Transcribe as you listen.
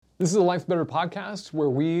This is the Life Better podcast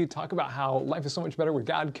where we talk about how life is so much better with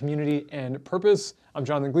God, community, and purpose. I'm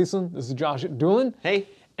Jonathan Gleason. This is Josh Doolin. Hey.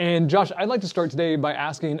 And Josh, I'd like to start today by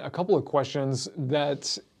asking a couple of questions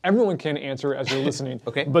that everyone can answer as you're listening.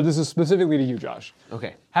 Okay. But this is specifically to you, Josh.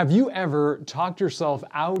 Okay. Have you ever talked yourself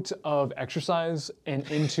out of exercise and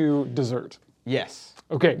into dessert? Yes.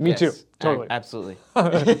 Okay, me too. Yes. Totally. Absolutely.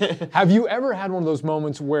 Have you ever had one of those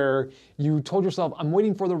moments where you told yourself, I'm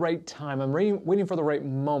waiting for the right time, I'm waiting for the right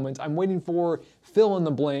moment, I'm waiting for fill in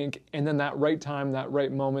the blank, and then that right time, that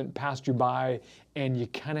right moment passed you by, and you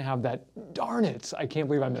kind of have that, darn it, I can't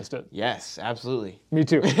believe I missed it. Yes, absolutely. Me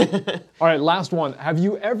too. All right, last one. Have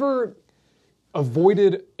you ever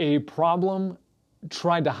avoided a problem,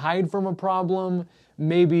 tried to hide from a problem,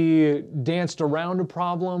 maybe danced around a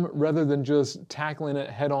problem rather than just tackling it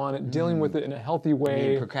head on, dealing with it in a healthy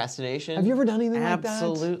way? Procrastination? Have you ever done anything like that?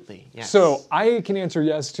 Absolutely, yes. So I can answer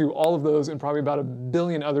yes to all of those and probably about a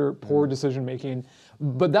billion other poor decision making.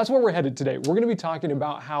 But that's where we're headed today. We're going to be talking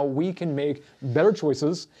about how we can make better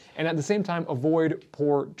choices and at the same time avoid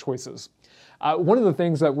poor choices. One of the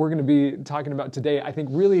things that we're going to be talking about today, I think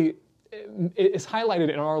really is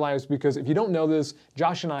highlighted in our lives because if you don't know this,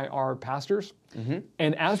 Josh and I are pastors.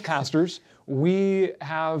 And as pastors, we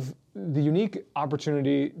have the unique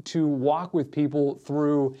opportunity to walk with people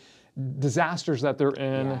through disasters that they're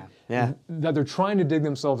in, that they're trying to dig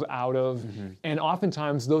themselves out of. And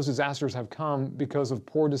oftentimes those disasters have come because of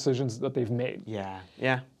poor decisions that they've made.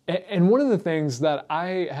 And one of the things that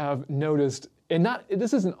I have noticed, and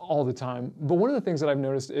this isn't all the time, but one of the things that I've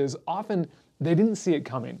noticed is often they didn't see it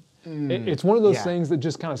coming. It's one of those things that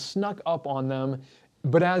just kind of snuck up on them.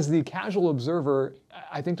 But as the casual observer,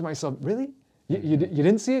 I think to myself, really? You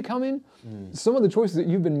didn't see it coming? Some of the choices that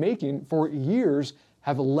you've been making for years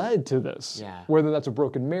have led to this. Whether that's a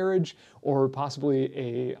broken marriage or possibly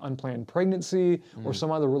a unplanned pregnancy or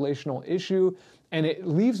some other relational issue. And it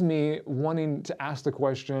leaves me wanting to ask the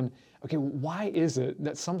question, okay, why is it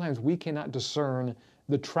that sometimes we cannot discern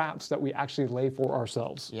the traps that we actually lay for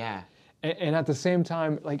ourselves? And at the same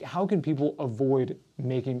time, like, how can people avoid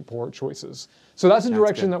making poor choices? So that's the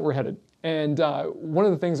direction that we're headed. And one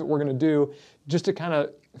of the things that we're going to do, just to kind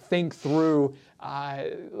of think through,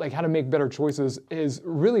 like how to make better choices, is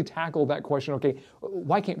really tackle that question. Okay,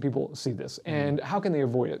 why can't people see this, and how can they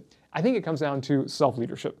avoid it? I think it comes down to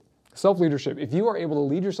self-leadership. Self-leadership. If you are able to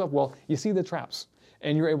lead yourself well, you see the traps,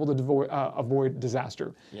 and you're able to avoid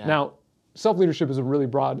disaster. Now, self-leadership is a really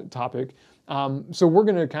broad topic. So we're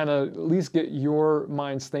going to kind of at least get your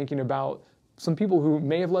minds thinking about some people who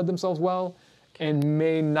may have led themselves well and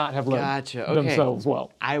may not have led themselves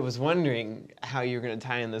well. I was wondering how you were going to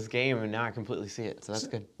tie in this game, and now I completely see it, so that's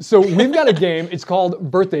good. So we've got a game. It's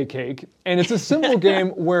called Birthday Cake, and it's a simple game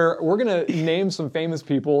where we're going to name some famous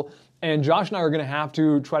people, and Josh and I are going to have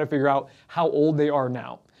to try to figure out how old they are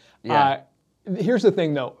now. Here's the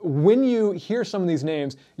thing, though. When you hear some of these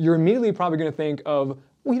names, you're immediately probably going to think of,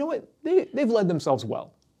 well, you know what? They've led themselves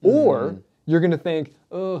well. Or you're going to think,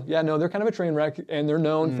 oh, yeah, no, they're kind of a train wreck, and they're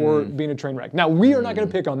known for being a train wreck. Now, we are not going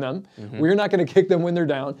to pick on them. We're not going to kick them when they're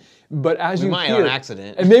down. But as you might hear, on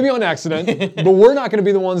accident. and maybe on accident, but we're not going to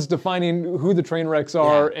be the ones defining who the train wrecks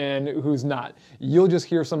are and who's not. You'll just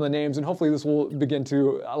hear some of the names, and hopefully this will begin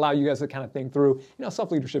to allow you guys to kind of think through,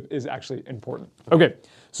 self-leadership is actually important. Okay,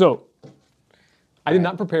 so I did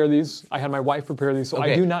not prepare these. I had my wife prepare these, so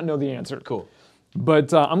I do not know the answer. Cool.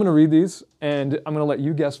 But I'm going to read these, and I'm going to let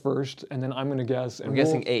you guess first, and then I'm going to guess. And I'm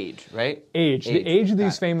guessing age, right? Age. The age of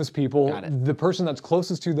these famous people. The person that's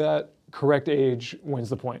closest to that correct age wins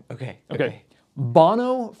the point. Okay.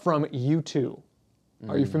 Bono from U2.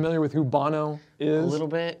 Are you familiar with who Bono is? A little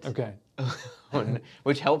bit. Okay.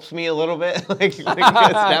 Which helps me a little bit, like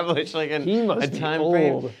establish like a time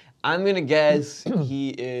frame. I'm going to guess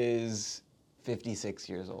he is 56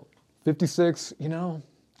 years old. 56,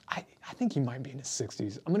 I think he might be in his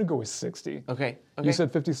 60s. I'm going to go with 60. Okay. You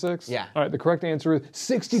said 56? Yeah. All right, the correct answer is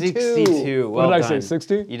 62. 62. What did I say,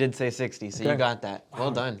 60? You did say 60, so you got that.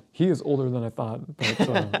 Well done. He is older than I thought,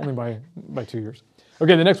 but only by 2 years.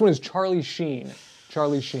 Okay, the next one is Charlie Sheen.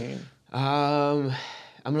 Charlie Sheen. I'm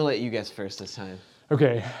going to let you guess first this time.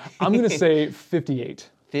 Okay, I'm going to say 58.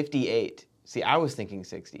 58. See, I was thinking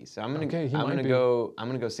 60, so I'm going to go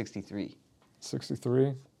 63.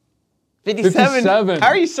 63. 57. How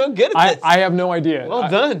are you so good at this? I have no idea. Well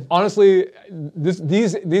done. Honestly,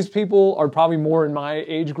 these people are probably more in my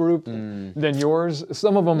age group than yours.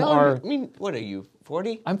 Some of them are. I mean, what are you,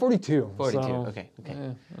 40? I'm 42. 42. So, Okay.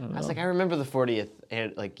 I was like, I remember the 40th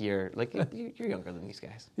year. Like, you're younger than these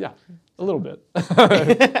guys. Yeah, a little bit. All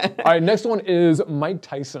right, next one is Mike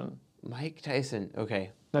Tyson. Mike Tyson. Okay.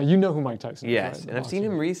 Now you know who Mike Tyson is, Yes, right? and I've seen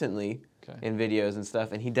him recently in videos and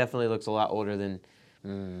stuff, and he definitely looks a lot older than.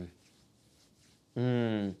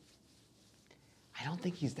 I don't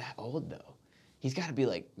think he's that old though. He's got to be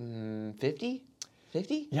like 50.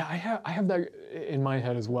 50? Yeah, I have that in my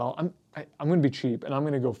head as well. I'm going to be cheap, and I'm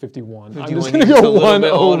going to go 51. 51, I'm just going to go one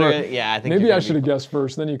over. Older. Yeah, I think maybe I should have guessed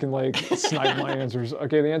first. Then you can like snipe my answers.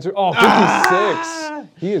 Okay, the answer. Oh, 56.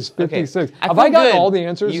 He is 56. Okay. Have I gotten all the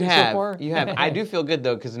answers so far? You have. I do feel good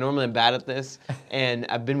though, because normally I'm bad at this, and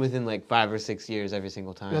I've been within like 5 or 6 years every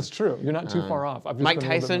single time. That's true. You're not too far off. Mike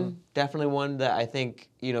Tyson, definitely one that I think,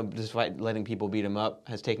 despite letting people beat him up,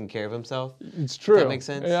 has taken care of himself. It's true. Does that make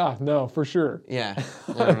sense? Yeah, no, for sure. Yeah,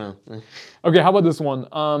 I don't know. Okay, how about this one?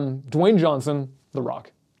 Dwayne Johnson, The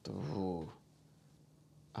Rock. Ooh.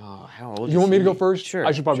 Oh, how old is You want me to go first? Sure.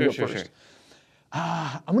 I should probably go first. Sure.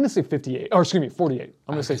 I'm going to say 58. Or excuse me, 48.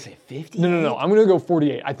 I'm going to say 50. No. I'm going to go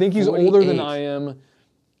 48. I think he's 48. Older than I am.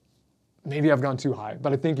 Maybe I've gone too high,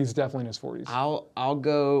 but I think he's definitely in his 40s. I'll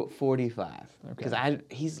go 45. Because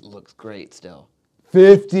he looks great still.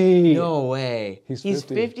 50. No way. He's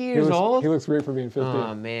 50 years old? He looks great for being 50.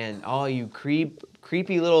 Oh, man. All you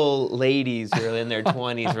creepy little ladies who are in their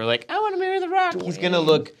 20s who are like, I want to marry The Rock. Dwayne. He's going to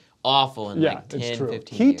look awful in like 10,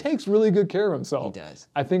 15 He years. takes really good care of himself. He does.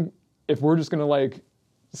 I think if we're just going to like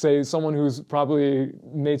say someone who's probably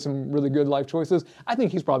made some really good life choices, I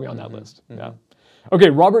think he's probably on that list. Yeah. Okay,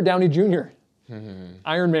 Robert Downey Jr.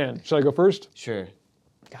 Iron Man. Should I go first? Sure.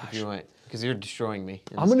 Gosh. If you want, because you're destroying me.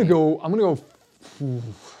 I'm gonna go.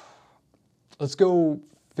 Let's go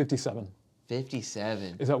 57.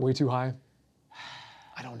 57. Is that way too high?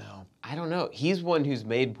 I don't know. He's one who's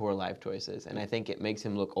made poor life choices, and I think it makes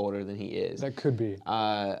him look older than he is. That could be.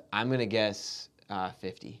 I'm gonna guess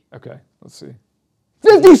 50. Okay, let's see.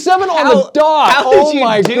 57 on the dot! Oh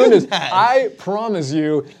my goodness. That? I promise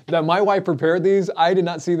you that my wife prepared these. I did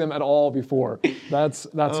not see them at all before. That's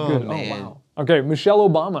good. Man. Oh wow. Okay, Michelle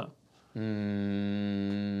Obama.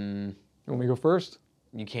 You want me to go first?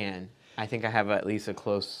 You can. I think I have at least a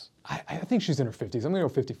close. I think she's in her 50s. I'm gonna go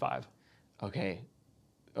 55. Okay.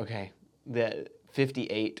 The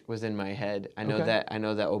 58 was in my head. I know that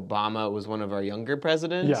Obama was one of our younger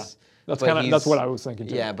presidents. Yeah. That's what I was thinking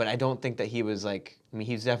too. Yeah, but I don't think that he was like,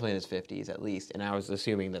 he's definitely in his 50s at least, and I was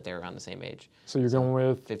assuming that they were around the same age. So you're going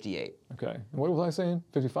with 58. Okay. What was I saying?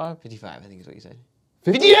 55? 55, I think is what you said.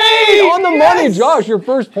 58 on the money, Josh. Your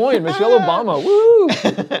first point, Michelle Obama. Woo!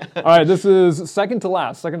 All right, this is second to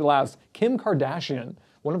last. Kim Kardashian,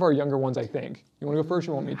 one of our younger ones, I think. You want to go first?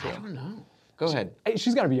 Or you want me to? I don't know. Go ahead.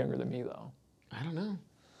 She's got to be younger than me, though. I don't know.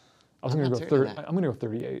 I'm going to go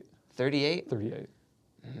 38. 38? 38.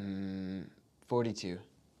 42.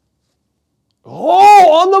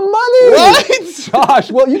 Oh, on the money! What?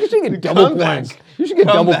 Josh, well, you should get double points. You should get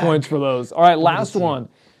double points for those. All right, last one.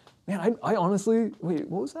 Man, I honestly, wait,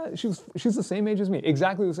 what was that? She's the same age as me.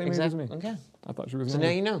 Exactly the same age as me. Okay. I thought she was. So now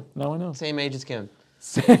you know. Now I know. Same age as Kim.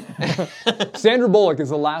 Sandra Bullock is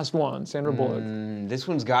the last one. Sandra Bullock. This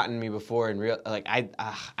one's gotten me before in real. Like I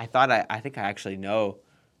think I actually know.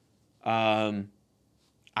 I'm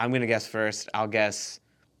gonna guess first. I'll guess.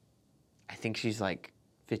 I think she's like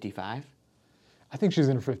 55. I think she's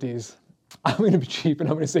in her 50s. I'm gonna be cheap and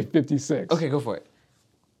I'm gonna say 56. Okay, go for it.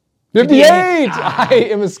 58! I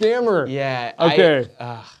am a scammer. Yeah. Okay.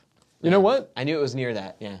 You know what? I knew it was near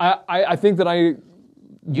that. Yeah. I think that I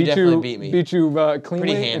beat you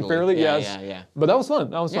cleanly and fairly. Yeah, yes. Yeah. But that was fun.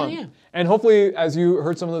 Yeah. And hopefully, as you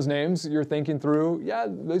heard some of those names, you're thinking through, yeah,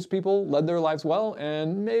 those people led their lives well,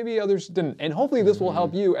 and maybe others didn't. And hopefully, this will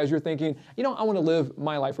help you as you're thinking, I want to live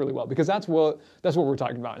my life really well, because that's what we're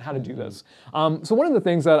talking about and how to do this. So one of the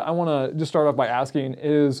things that I want to just start off by asking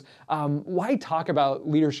is, why talk about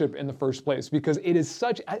leadership in the first place? Because it is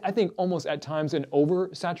such, I think, almost at times an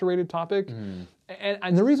oversaturated topic.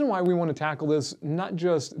 And the reason why we want to tackle this, not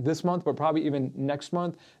just this month, but probably even next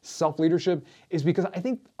month, self-leadership, is because I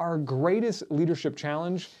think our greatest leadership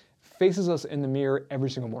challenge faces us in the mirror every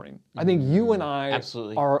single morning. I think you and I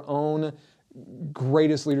Absolutely. are our own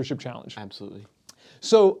greatest leadership challenge. Absolutely.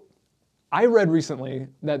 So I read recently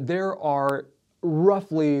that there are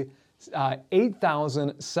roughly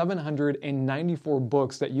 8,794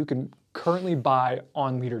 books that you can currently buy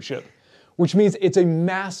on leadership, which means it's a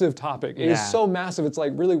massive topic. It is so massive. It's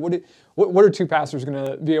like, really, what are two pastors going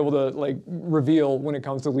to be able to like reveal when it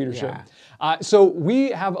comes to leadership? So we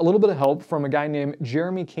have a little bit of help from a guy named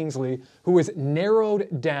Jeremy Kingsley, who has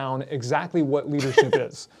narrowed down exactly what leadership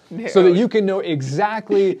is, so that you can know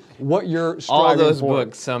exactly what you're striving for. All those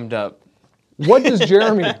books summed up. What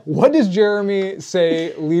does Jeremy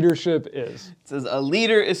say leadership is? It says a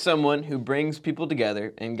leader is someone who brings people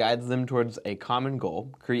together and guides them towards a common goal,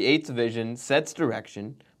 creates vision, sets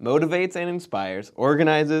direction, motivates and inspires,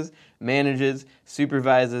 organizes, manages,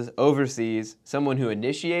 supervises, oversees, someone who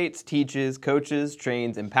initiates, teaches, coaches,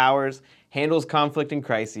 trains, empowers, handles conflict and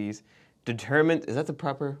crises, determines, is that the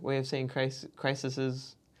proper way of saying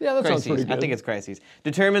crises? Yeah, that sounds pretty good. I think it's crises.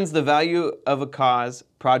 Determines the value of a cause,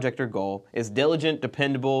 project, or goal, is diligent,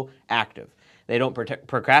 dependable, active. They don't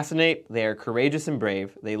procrastinate, they are courageous and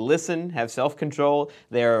brave. They listen, have self-control,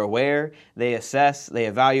 they are aware, they assess, they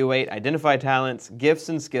evaluate, identify talents, gifts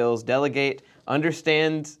and skills, delegate,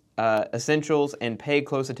 understand essentials, and pay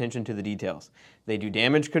close attention to the details. They do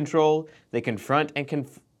damage control, they confront and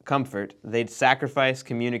comfort, they sacrifice,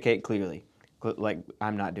 communicate clearly. Like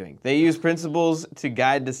I'm not doing. They use principles to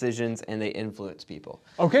guide decisions and they influence people.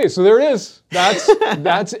 Okay, so there it is. That's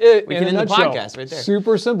it. We can end the podcast right there.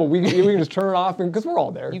 Super simple. We can just turn it off because we're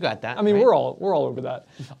all there. You got that. I mean, right? we're all over that.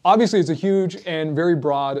 Obviously, it's a huge and very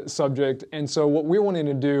broad subject, and so what we're wanting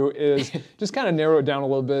to do is just kind of narrow it down a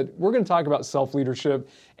little bit. We're going to talk about self-leadership,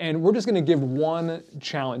 and we're just going to give one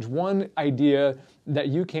challenge, one idea that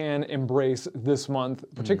you can embrace this month,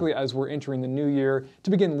 particularly as we're entering the new year,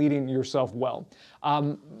 to begin leading yourself well.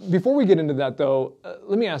 Before we get into that, though,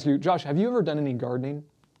 let me ask you, Josh, have you ever done any gardening?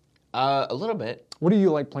 A little bit. What do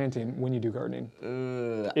you like planting when you do gardening,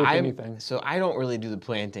 if anything? So I don't really do the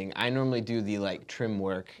planting. I normally do the trim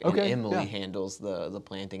work, and Emily handles the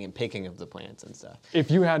planting and picking of the plants and stuff.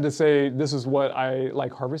 If you had to say this is what I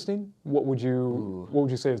like harvesting, what would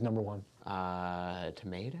you say is number one?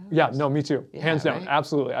 Tomatoes? Yeah, no, me too. Yeah, hands down, right?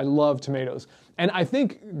 Absolutely. I love tomatoes. And I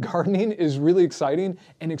think gardening is really exciting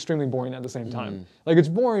and extremely boring at the same time. Like it's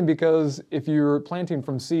boring because if you're planting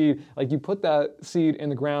from seed, like you put that seed in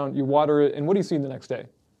the ground, you water it, and what do you see the next day?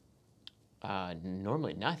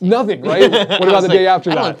 Normally nothing. Nothing, right? What about the day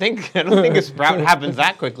after that? I don't think a sprout happens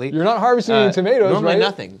that quickly. You're not harvesting any tomatoes, normally right?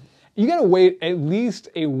 Nothing. You gotta wait at least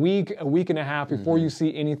a week and a half before you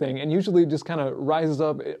see anything. And usually it just kind of rises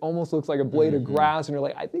up. It almost looks like a blade of grass, and you're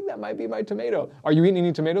like, I think that might be my tomato. Are you eating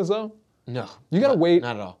any tomatoes though? No. You gotta wait,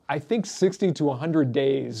 not at all. I think 60 to 100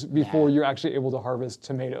 days before you're actually able to harvest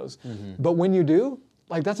tomatoes. But when you do,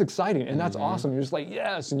 like that's exciting and that's awesome. You're just like,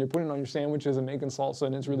 yes, and you're putting it on your sandwiches and making salsa,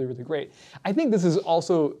 and it's really, really great. I think this is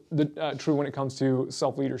also true when it comes to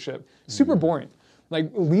self-leadership. Super boring. Like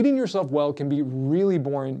leading yourself well can be really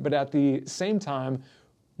boring, but at the same time,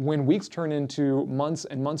 when weeks turn into months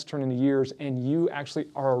and months turn into years, and you actually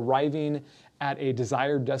are arriving at a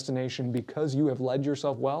desired destination because you have led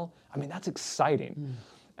yourself well, I mean, that's exciting.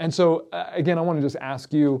 And so, again, I want to just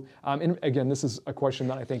ask you, and again, this is a question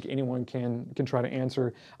that I think anyone can try to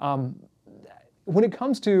answer. When it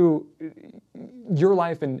comes to your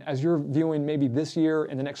life and as you're viewing maybe this year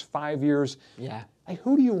and the next 5 years, like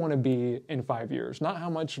who do you want to be in 5 years? Not how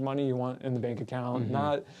much money you want in the bank account,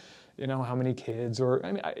 not how many kids, or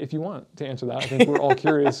I mean, if you want to answer that, I think we're all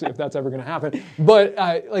curious if that's ever going to happen. But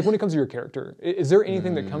like when it comes to your character, is there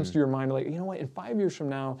anything that comes to your mind like, you know what, in 5 years from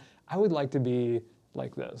now, I would like to be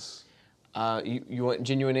like this? You want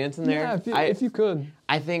genuine answer there? Yeah, if you could.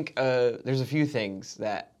 I think there's a few things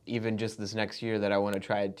that even just this next year that I want to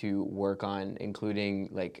try to work on, including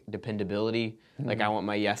like dependability. Like I want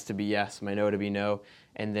my yes to be yes, my no to be no,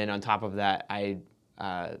 and then on top of that, I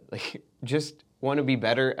like just want to be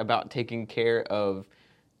better about taking care of.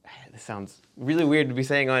 This sounds really weird to be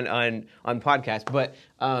saying on podcast, but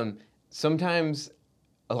sometimes.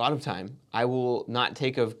 A lot of time, I will not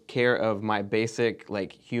take care of my basic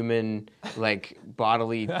like human like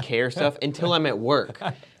bodily care stuff until I'm at work.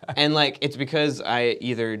 And like it's because I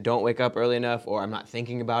either don't wake up early enough or I'm not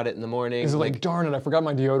thinking about it in the morning. Is it like darn it, I forgot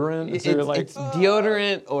my deodorant? So you're like, it's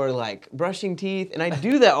deodorant or like brushing teeth, and I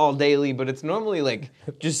do that all daily, but it's normally like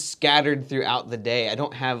just scattered throughout the day. I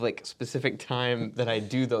don't have like specific time that I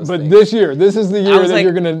do those things. But this year, this is the year that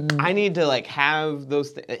you're gonna. I need to like have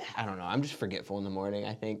those. I don't know. I'm just forgetful in the morning,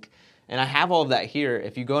 I think. And I have all of that here.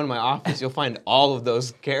 If you go into my office, you'll find all of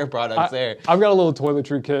those care products there. I've got a little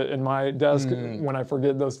toiletry kit in my desk when I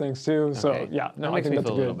forget those things too. So yeah, no, that makes I think me that's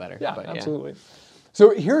feel good. a little better. Yeah, but, absolutely. So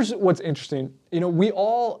here's what's interesting. We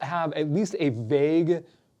all have at least a vague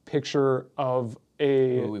picture of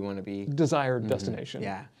a Who we want to be. desired destination.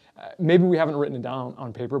 Yeah. Maybe we haven't written it down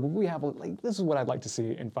on paper, but we have like, this is what I'd like to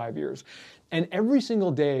see in 5 years. And every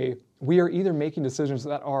single day, we are either making decisions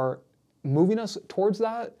that are moving us towards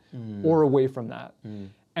that or away from that.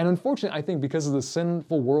 And unfortunately, I think because of the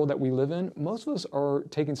sinful world that we live in, most of us are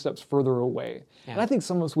taking steps further away. Yeah. And I think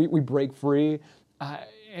some of us, we break free.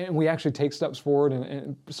 and we actually take steps forward,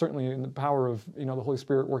 and certainly in the power of the Holy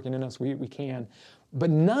Spirit working in us, we can. But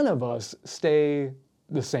none of us stay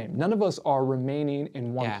the same. None of us are remaining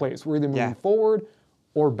in one place. We're either moving forward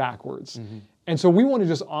or backwards. And so we want to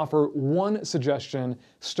just offer one suggestion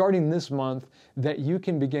starting this month that you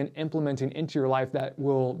can begin implementing into your life that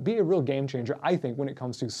will be a real game changer, I think, when it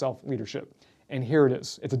comes to self-leadership. And here it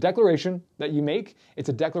is. It's a declaration that you make. It's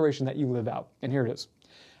a declaration that you live out. And here it is.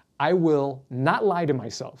 I will not lie to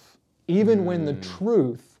myself, even when the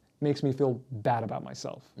truth makes me feel bad about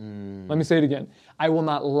myself. Let me say it again. I will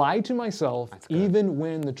not lie to myself, even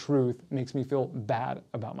when the truth makes me feel bad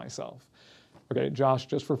about myself. Okay, Josh,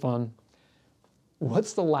 just for fun,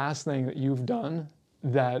 what's the last thing that you've done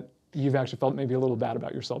that you've actually felt maybe a little bad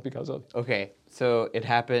about yourself because of? Okay, so it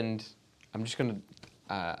happened. I'm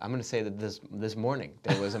gonna say that this morning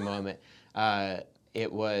there was a moment.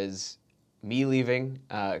 It was me leaving,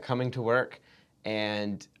 coming to work,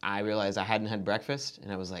 and I realized I hadn't had breakfast,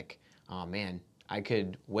 and I was like, oh man, I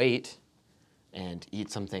could wait and eat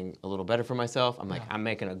something a little better for myself. I'm like, I'm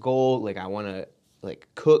making a goal, like I want to like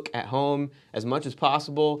cook at home as much as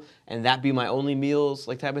possible, and that be my only meals,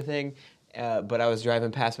 like type of thing. But I was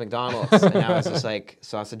driving past McDonald's, and I was just like,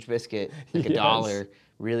 sausage biscuit, like $1,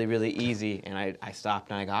 really, really easy. And I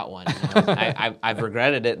stopped and I got one. And I've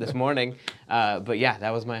regretted it this morning, but yeah,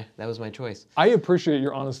 that was my choice. I appreciate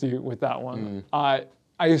your honesty with that one. I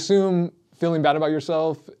assume feeling bad about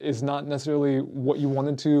yourself is not necessarily what you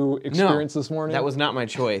wanted to experience this morning. That was not my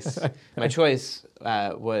choice. My choice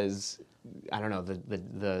was, I don't know,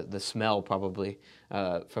 the smell probably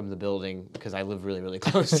from the building, because I live really, really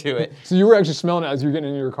close to it. So you were actually smelling it as you're getting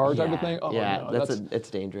in your car type of thing? Oh, yeah, no, it's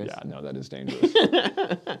dangerous. Yeah, no, that is dangerous.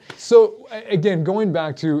 So again, going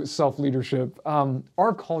back to self-leadership,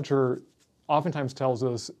 our culture oftentimes tells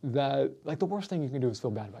us that like the worst thing you can do is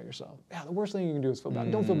feel bad about yourself. Yeah, the worst thing you can do is feel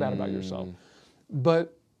bad. Don't feel bad about yourself.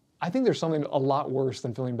 But I think there's something a lot worse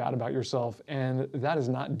than feeling bad about yourself, and that is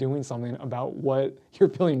not doing something about what you're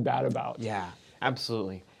feeling bad about. Yeah,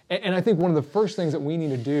 absolutely. And I think one of the first things that we need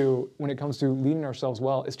to do when it comes to leading ourselves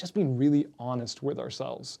well is just being really honest with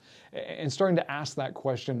ourselves and starting to ask that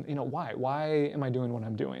question, why? Why am I doing what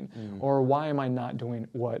I'm doing? Or why am I not doing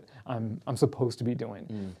what I'm supposed to be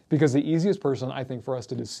doing? Because the easiest person, I think, for us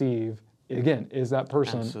to deceive, again, is that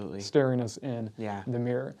person staring us in the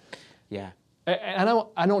mirror. Yeah. And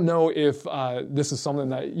I don't know if this is something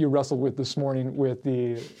that you wrestled with this morning with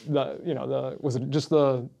was it just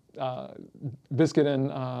the biscuit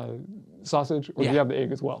and sausage, or do you have the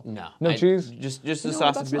egg as well? No cheese. Just the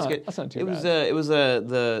sausage biscuit. That's not too bad. It was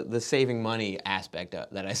the saving money aspect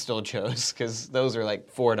that I still chose, because those are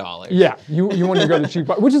like $4. Yeah, you wanted to go the cheap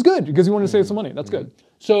part, which is good because you wanted to save some money. That's good.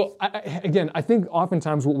 So I think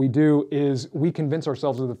oftentimes what we do is we convince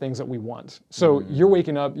ourselves of the things that we want. So you're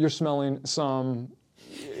waking up, you're smelling some,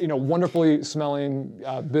 wonderfully smelling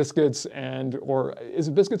biscuits, or is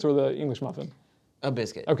it biscuits or the English muffin? A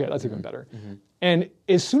biscuit. Okay, that's even better. And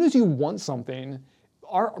as soon as you want something,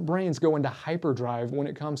 our brains go into hyperdrive when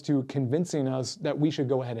it comes to convincing us that we should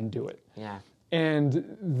go ahead and do it. Yeah. And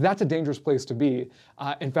that's a dangerous place to be.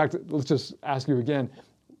 In fact, let's just ask you again,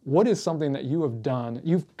 what is something that you have done,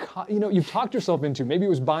 you've talked yourself into? Maybe it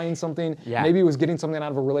was buying something, maybe it was getting something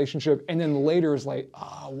out of a relationship, and then later it's like,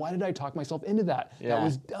 why did I talk myself into that? That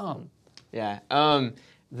was dumb. Yeah.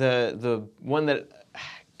 The one that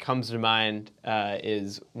comes to mind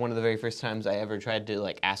is one of the very first times I ever tried to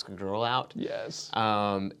like ask a girl out. Yes.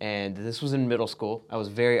 And this was in middle school. I was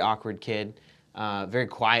a very awkward kid, very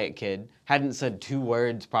quiet kid. Hadn't said 2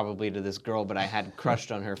 words probably to this girl, but I had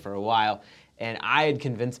crushed on her for a while. And I had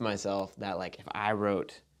convinced myself that like if I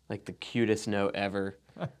wrote like the cutest note ever,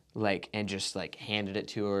 like and just like handed it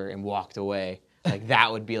to her and walked away, like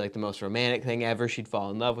that would be like the most romantic thing ever. She'd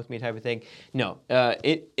fall in love with me type of thing. No,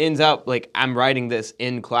 it ends up like I'm writing this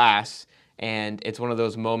in class, and it's one of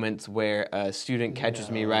those moments where a student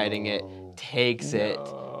catches me writing it, takes it,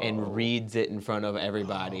 and reads it in front of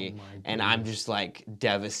everybody, and I'm just like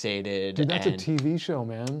devastated. Dude, that's a TV show,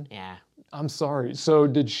 man. Yeah. I'm sorry. So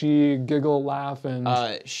did she giggle, laugh, and...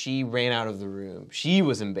 She ran out of the room. She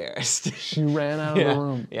was embarrassed. She ran out of the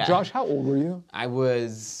room. Yeah. Josh, how old were you? I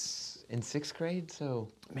was in 6th grade, so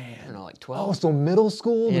I don't know, like 12. Oh, so middle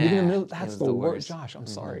school? Yeah, beginning of middle, that's the worst. Josh, I'm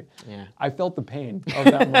sorry. Yeah. I felt the pain of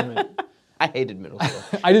that moment. I hated middle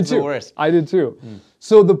school. I did too. The worst. I did too.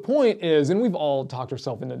 So the point is, and we've all talked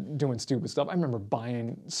ourselves into doing stupid stuff. I remember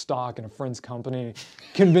buying stock in a friend's company,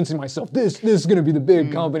 convincing myself this is going to be the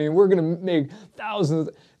big company, and we're going to make thousands.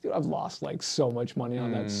 dude, I've lost like so much money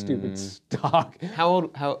on that stupid stock. How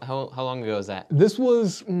long ago was that? This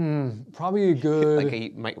was probably a good.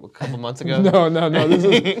 Like a couple months ago? No. This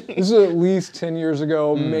is at least 10 years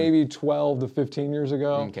ago, maybe 12 to 15 years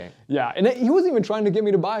ago. Okay. Yeah, and he wasn't even trying to get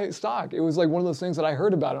me to buy stock. It was like one of those things that I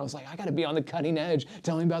heard about it. I was like, I got to be on the cutting edge.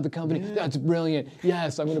 Tell me about the company. That's brilliant.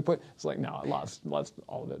 Yes, I'm going to put. It's like, no, I lost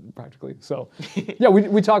all of it practically. So, yeah,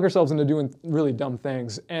 we talk ourselves into doing really dumb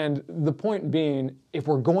things. And the point being, if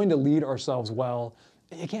we're going to lead ourselves well,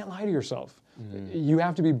 you can't lie to yourself. You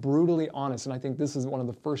have to be brutally honest, and I think this is one of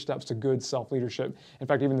the first steps to good self-leadership. In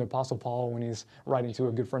fact, even the Apostle Paul, when he's writing to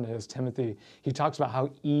a good friend of his, Timothy, he talks about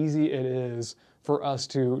how easy it is for us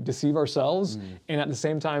to deceive ourselves and at the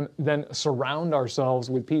same time then surround ourselves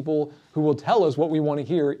with people who will tell us what we want to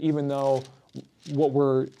hear, even though what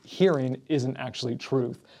we're hearing isn't actually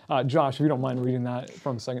truth. Josh, if you don't mind reading that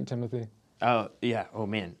from 2 Timothy. Oh, yeah. Oh,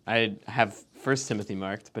 man. I have 1 Timothy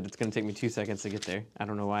marked, but it's going to take me 2 seconds to get there. I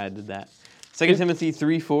don't know why I did that. 2 Timothy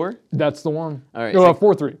 3:4. That's the one. All right. No,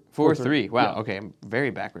 4:3. 4:3. Wow. Yeah. Okay. I'm very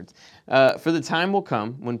backwards. For the time will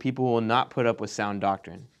come when people will not put up with sound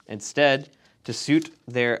doctrine. Instead, to suit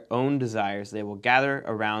their own desires, they will gather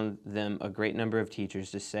around them a great number of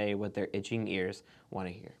teachers to say what their itching ears want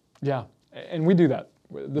to hear. Yeah, and we do that.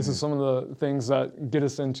 This is some of the things that get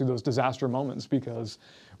us into those disaster moments because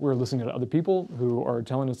we're listening to other people who are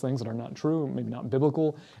telling us things that are not true, maybe not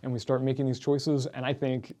biblical, and we start making these choices. And I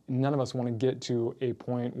think none of us want to get to a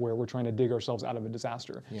point where we're trying to dig ourselves out of a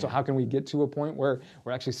disaster. Yeah. So how can we get to a point where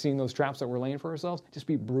we're actually seeing those traps that we're laying for ourselves? Just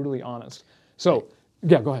be brutally honest. So,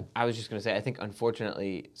 yeah, go ahead. I was just going to say, I think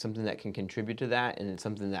unfortunately something that can contribute to that, and it's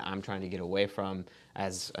something that I'm trying to get away from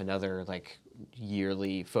as another like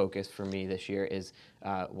yearly focus for me this year is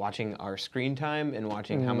watching our screen time and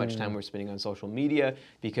watching how much time we're spending on social media,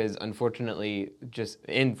 because unfortunately,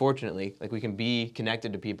 like we can be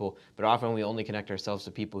connected to people, but often we only connect ourselves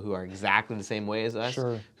to people who are exactly the same way as us,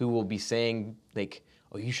 who will be saying like,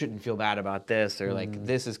 oh, you shouldn't feel bad about this, or like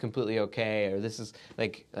this is completely okay, or this is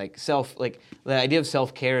like the idea of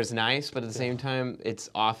self-care is nice, but at the same time, it's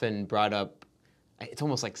often brought up. It's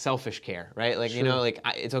almost like selfish care, right? Like you know, like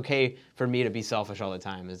it's okay for me to be selfish all the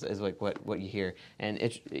time. Is like what you hear, and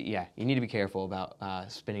you need to be careful about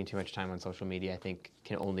spending too much time on social media. I think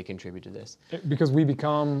can only contribute to this. Because we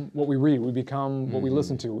become what we read, we become what we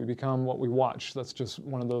listen to, we become what we watch. That's just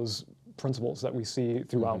one of those principles that we see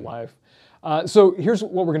throughout life. So here's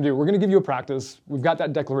what we're going to do. We're going to give you a practice. We've got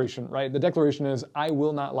that declaration, right? The declaration is, I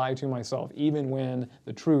will not lie to myself, even when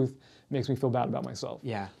the truth makes me feel bad about myself.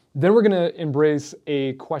 Yeah. Then we're going to embrace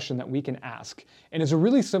a question that we can ask. And it's a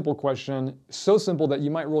really simple question, so simple that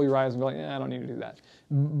you might roll your eyes and be like, I don't need to do that.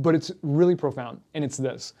 But it's really profound. And it's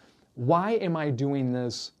this. Why am I doing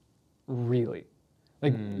this really?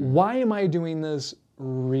 Like, why am I doing this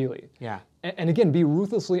really? Yeah. And again, be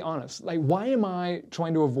ruthlessly honest. Like, why am I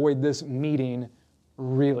trying to avoid this meeting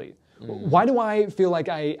really? Why do I feel like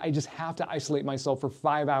I just have to isolate myself for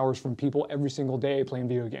 5 hours from people every single day playing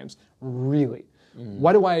video games? Really?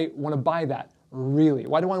 Why do I want to buy that? Really?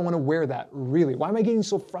 Why do I want to wear that? Really? Why am I getting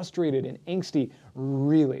so frustrated and angsty?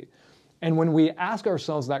 Really? And when we ask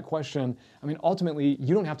ourselves that question, I mean, ultimately,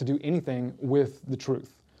 you don't have to do anything with the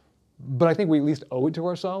truth. But I think we at least owe it to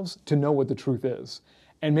ourselves to know what the truth is.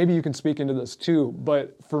 And maybe you can speak into this too,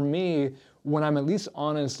 but for me, when I'm at least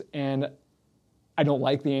honest and I don't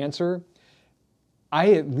like the answer,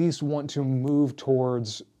 I at least want to move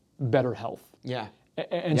towards better health. Yeah.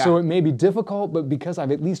 And so it may be difficult, but because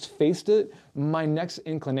I've at least faced it, my next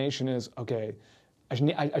inclination is, okay, I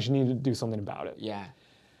should need to do something about it. Yeah.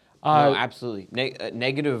 No, absolutely.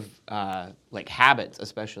 Negative like habits,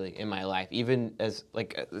 especially in my life, even as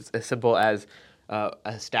like as simple as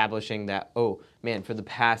establishing that, oh man, for the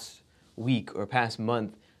past week or past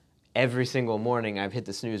month, every single morning I've hit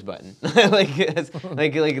the snooze button. like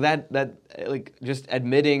just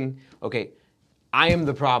admitting, okay, I am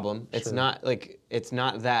the problem. It's not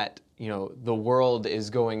that, you know, the world is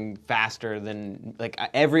going faster than like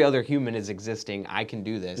every other human is existing. I can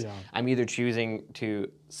do this. Yeah. I'm either choosing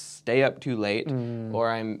to stay up too late or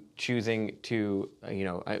I'm choosing to,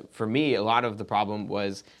 for me, a lot of the problem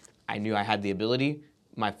was I knew I had the ability.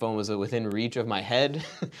 My phone was within reach of my head.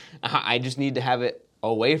 I just need to have it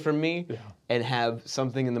away from me and have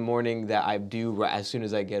something in the morning that I do as soon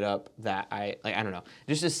as I get up that I don't know.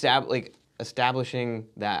 Just establishing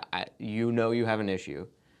that you have an issue.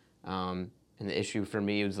 And the issue for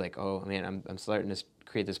me was like, oh man, I'm starting to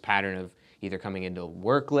create this pattern of either coming into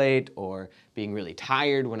work late or being really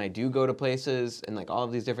tired when I do go to places, and like all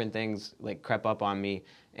of these different things like crept up on me,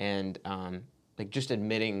 and like just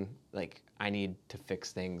admitting like I need to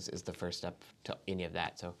fix things is the first step to any of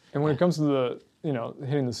that. So, And when it comes to the,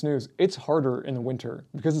 hitting the snooze, it's harder in the winter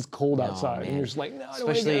because it's cold outside. And man. you're just like, no, I don't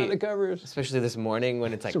want to get out of the covers. Especially this morning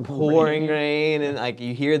when it's like It's pouring rain and like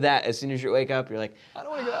you hear that as soon as you wake up, you're like, I don't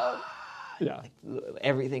want to get out. Yeah.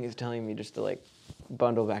 everything is telling me just to like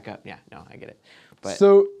bundle back up. Yeah, no, I get it. But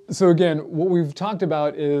So again, what we've talked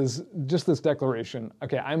about is just this declaration.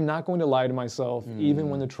 Okay, I'm not going to lie to myself, even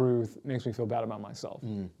when the truth makes me feel bad about myself.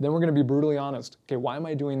 Then we're going to be brutally honest. Okay, why am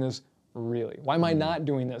I doing this really? Why am I not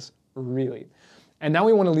doing this really? And now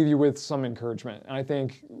we want to leave you with some encouragement. And I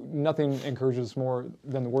think nothing encourages more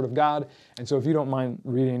than the Word of God. And so if you don't mind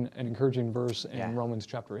reading an encouraging verse in Romans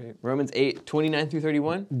chapter 8. Romans 8, 29 through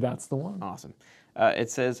 31. That's the one. Awesome.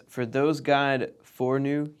 It says, "For those God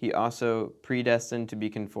foreknew, he also predestined to be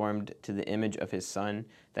conformed to the image of his Son,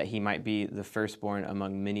 that he might be the firstborn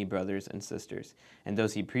among many brothers and sisters. And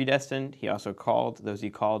those he predestined, he also called. Those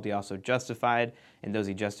he called, he also justified. And those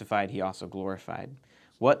he justified, he also glorified.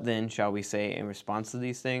 What then shall we say in response to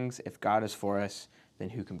these things? If God is for us, then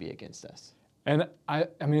who can be against us?" And I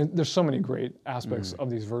mean, there's so many great aspects of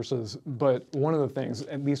these verses, but one of the things,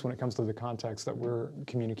 at least when it comes to the context that we're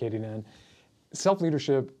communicating in,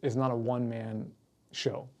 self-leadership is not a one-man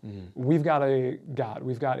show. We've got a God,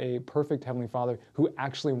 we've got a perfect Heavenly Father who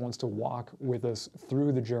actually wants to walk with us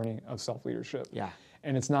through the journey of self-leadership. Yeah.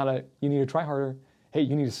 And it's not a, you need to try harder, hey,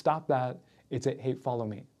 you need to stop that. It's a, hey, follow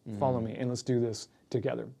me, and let's do this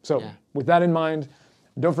together. So with that in mind,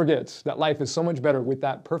 don't forget that life is so much better with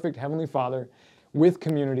that perfect Heavenly Father, with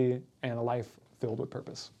community, and a life filled with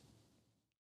purpose.